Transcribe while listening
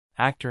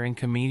Actor and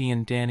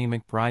comedian Danny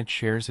McBride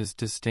shares his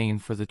disdain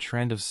for the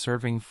trend of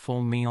serving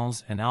full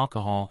meals and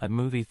alcohol at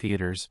movie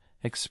theaters,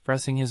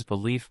 expressing his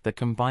belief that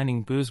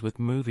combining booze with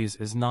movies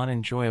is not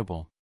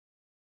enjoyable.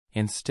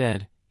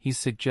 Instead, he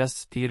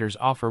suggests theaters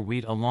offer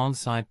wheat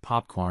alongside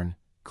popcorn,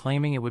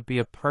 claiming it would be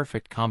a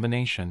perfect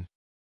combination.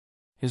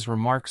 His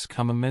remarks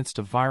come amidst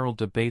a viral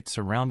debate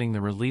surrounding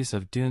the release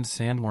of Dune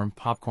sandworm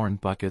popcorn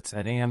buckets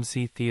at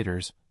AMC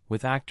theaters,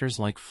 with actors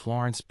like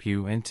Florence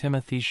Pugh and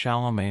Timothée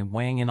Chalamet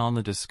weighing in on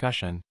the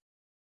discussion.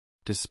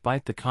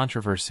 Despite the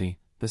controversy,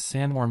 the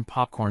sandworm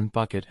popcorn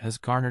bucket has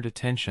garnered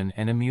attention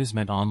and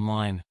amusement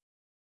online.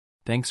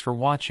 Thanks for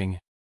watching.